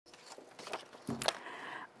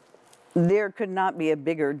There could not be a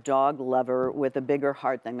bigger dog lover with a bigger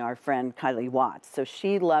heart than our friend Kylie Watts. So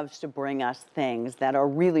she loves to bring us things that are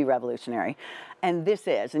really revolutionary. And this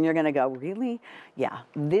is, and you're gonna go, really? Yeah,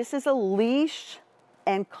 this is a leash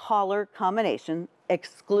and collar combination.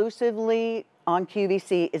 Exclusively on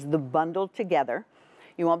QVC is the bundled together.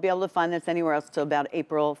 You won't be able to find this anywhere else till about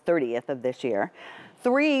April 30th of this year.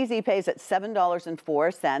 3 easy pays at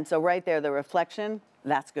 $7.04. So right there, the reflection,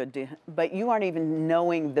 that's good, but you aren't even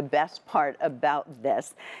knowing the best part about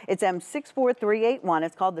this. It's M64381.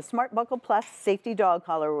 It's called the Smart Buckle Plus Safety Dog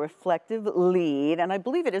Collar Reflective Lead, and I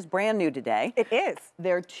believe it is brand new today. It is.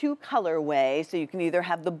 There are 2 colorways, so you can either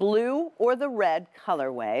have the blue or the red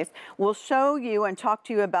colorways. We'll show you and talk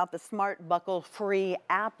to you about the Smart Buckle free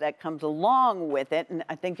app that comes along with it, and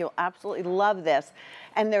I think you'll absolutely love this.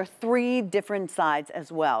 And there are 3 different sides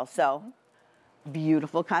as well. So.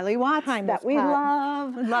 Beautiful Kylie Watts that we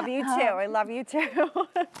love. Love you too. I love you too.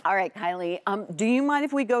 All right, Kylie, do you mind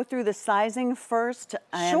if we go through the sizing first?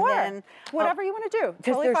 Sure. Then, whatever you want to do.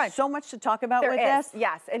 Because totally there's so much to talk about with this.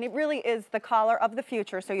 Yes, and it really is the collar of the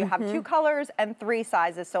future. So you have 2 colors and 3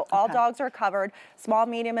 sizes. So all dogs are covered, small,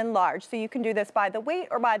 medium, and large. So you can do this by the weight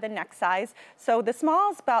or by the neck size. So the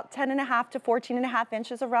small is about 10.5 to 14.5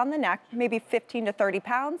 inches around the neck, maybe 15 to 30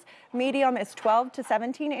 pounds. Medium is 12 to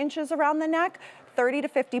 17 inches around the neck. 30 to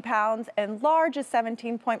 50 pounds, and large is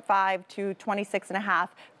 17.5 to 26.5,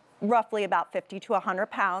 roughly about 50 to 100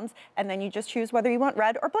 pounds. And then you just choose whether you want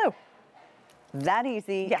red or blue. That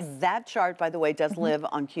easy. Yes. That chart, by the way, does live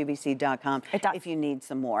on QVC.com if you need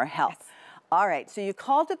some more help. Yes. All right, so you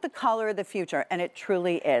called it the color of the future, and it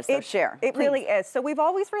truly is. So share, It really is. So we've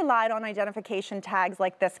always relied on identification tags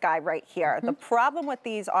like this guy right here. The problem with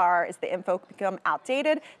these is the info become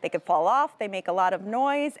outdated, they could fall off, they make a lot of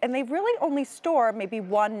noise, and they really only store maybe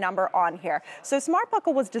 1 number on here. So Smart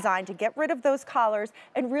Buckle was designed to get rid of those collars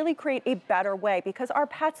and really create a better way, because our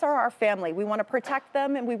pets are our family. We want to protect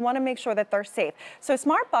them, and we want to make sure that they're safe. So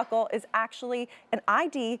Smart Buckle is actually an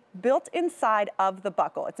ID built inside of the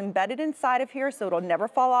buckle. It's embedded inside of here, so it'll never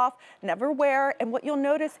fall off, never wear. And what you'll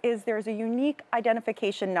notice is there's a unique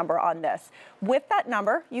identification number on this. With that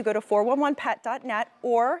number, you go to 411pet.net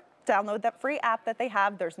or download that free app that they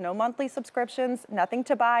have. There's no monthly subscriptions, nothing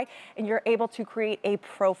to buy, and you're able to create a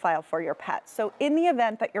profile for your pet. So in the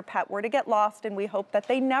event that your pet were to get lost, and we hope that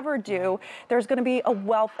they never do, there's going to be a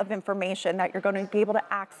wealth of information that you're going to be able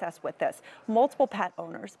to access with this. Multiple pet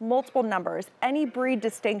owners, multiple numbers, any breed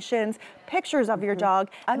distinctions, pictures of your dog.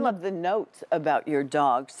 I love the notes about your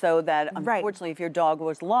dog, so that unfortunately if your dog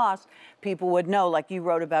was lost, people would know, like you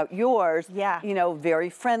wrote about yours, you know,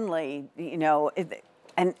 very friendly, you know,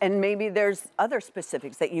 and maybe there's other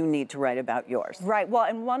specifics that you need to write about yours. Right. Well,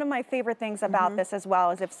 and one of my favorite things about this as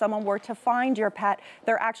well is if someone were to find your pet,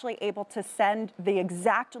 they're actually able to send the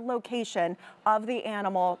exact location of the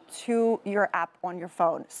animal to your app on your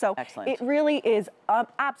phone. So it really is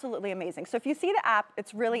absolutely amazing. So if you see the app,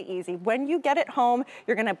 it's really easy. When you get it home,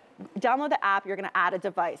 you're going to download the app, you're going to add a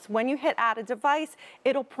device. When you hit add a device,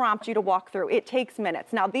 it'll prompt you to walk through. It takes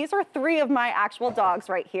minutes. Now, these are 3 of my actual dogs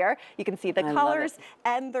right here. You can see the colors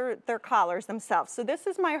and their collars themselves. So this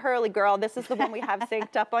is my Hurley girl. This is the one we have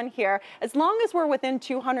synced up on here. As long as we're within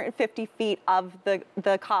 250 feet of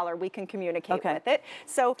the collar, we can communicate with it.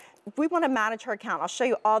 So if we want to manage her account, I'll show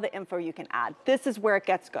you all the info you can add. This is where it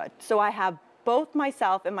gets good. So I have both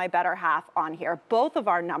myself and my better half on here, both of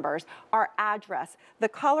our numbers, our address, the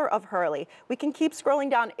color of Hurley. We can keep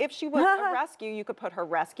scrolling down. If she was a rescue, you could put her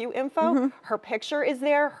rescue info. Her picture is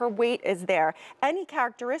there, her weight is there. Any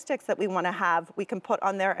characteristics that we want to have, we can put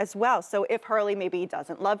on there as well. So if Hurley maybe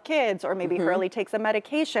doesn't love kids, or maybe Hurley takes a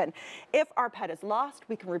medication, if our pet is lost,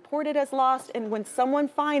 we can report it as lost, and when someone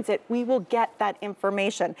finds it, we will get that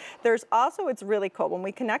information. There's also, it's really cool, when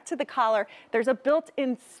we connect to the collar, there's a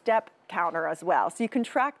built-in step counter as well. So you can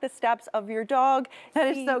track the steps of your dog. That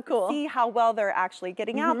is so cool. See how well they're actually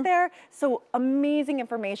getting out there. So amazing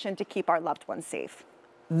information to keep our loved ones safe.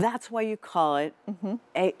 That's why you call it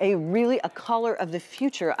a color of the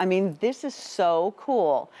future. I mean, this is so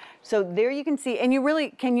cool. So there you can see, and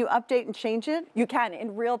can you update and change it? You can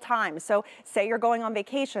in real time. So say you're going on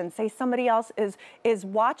vacation, say somebody else is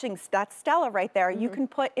watching, that's Stella right there. You can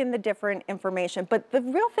put in the different information. But the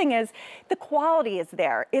real thing is the quality is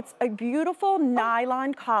there. It's a beautiful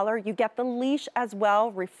nylon collar. You get the leash as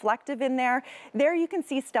well, reflective in there. There you can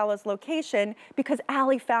see Stella's location because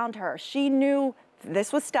Allie found her. She knew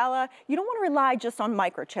this was Stella. You don't want to rely just on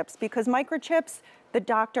microchips, because microchips, the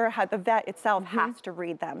the vet itself has to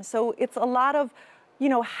read them. So it's a lot of, you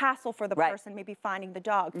know, hassle for the person maybe finding the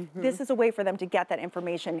dog. This is a way for them to get that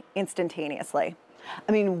information instantaneously.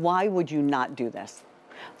 I mean, why would you not do this?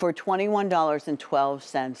 for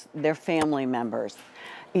 $21.12. They're family members.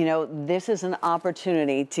 You know, this is an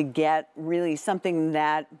opportunity to get really something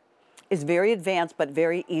that is very advanced but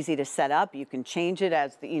very easy to set up. You can change it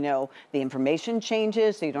as the, you know, the information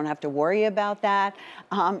changes, so you don't have to worry about that.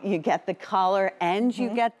 You get the collar and you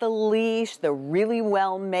get the leash. They're really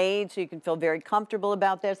well made, so you can feel very comfortable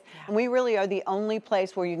about this. And we really are the only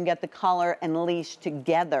place where you can get the collar and leash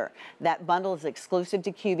together. That bundle is exclusive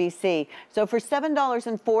to QVC. So for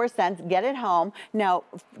 $7.04, get it home. Now,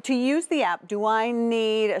 to use the app, do I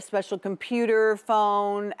need a special computer,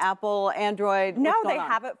 phone, Apple, Android? No, they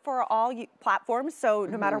have it for all platforms, so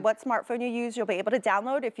no matter what smartphone you use, you'll be able to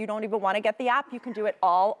download. If you don't even want to get the app, you can do it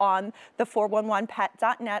all on the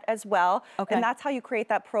 411pet.net as well. Okay. And that's how you create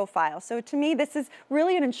that profile. So to me, this is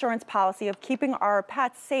really an insurance policy of keeping our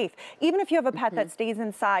pets safe. Even if you have a pet that stays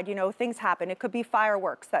inside, you know, things happen. It could be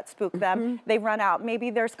fireworks that spook them. They run out. Maybe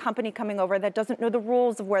there's company coming over that doesn't know the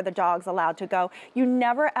rules of where the dog's allowed to go. You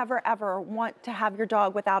never, ever, ever want to have your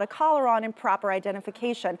dog without a collar on and proper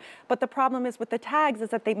identification. But the problem is with the tags is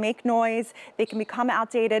that they make noise, they can become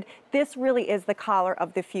outdated. This really is the collar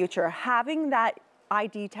of the future. Having that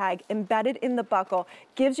ID tag embedded in the buckle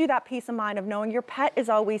gives you that peace of mind of knowing your pet is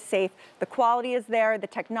always safe. The quality is there, the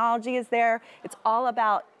technology is there. It's all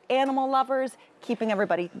about animal lovers keeping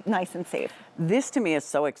everybody nice and safe. This to me is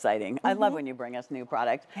so exciting. I love when you bring us new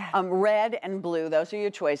product. Red and blue, those are your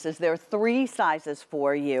choices. There are 3 sizes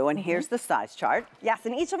for you, and here's the size chart. Yes,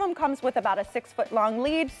 and each of them comes with about a 6-foot long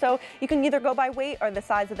lead, so you can either go by weight or the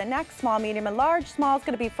size of the neck, small, medium, and large. Small is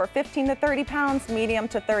going to be for 15 to 30 pounds, medium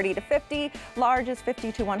to 30 to 50, large is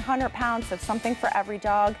 50 to 100 pounds, so something for every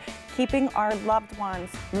dog, keeping our loved ones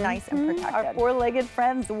nice and protected. Our 4-legged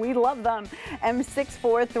friends, we love them.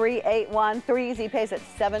 M64381, 3 easy pays at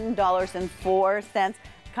 $7.04.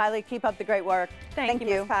 Kylie, keep up the great work. Thank you,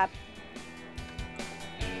 Ms. Pat.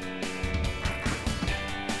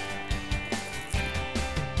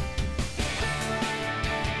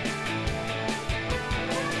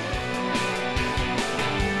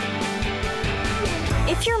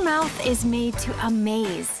 If your mouth is made to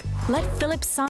amaze, let Philips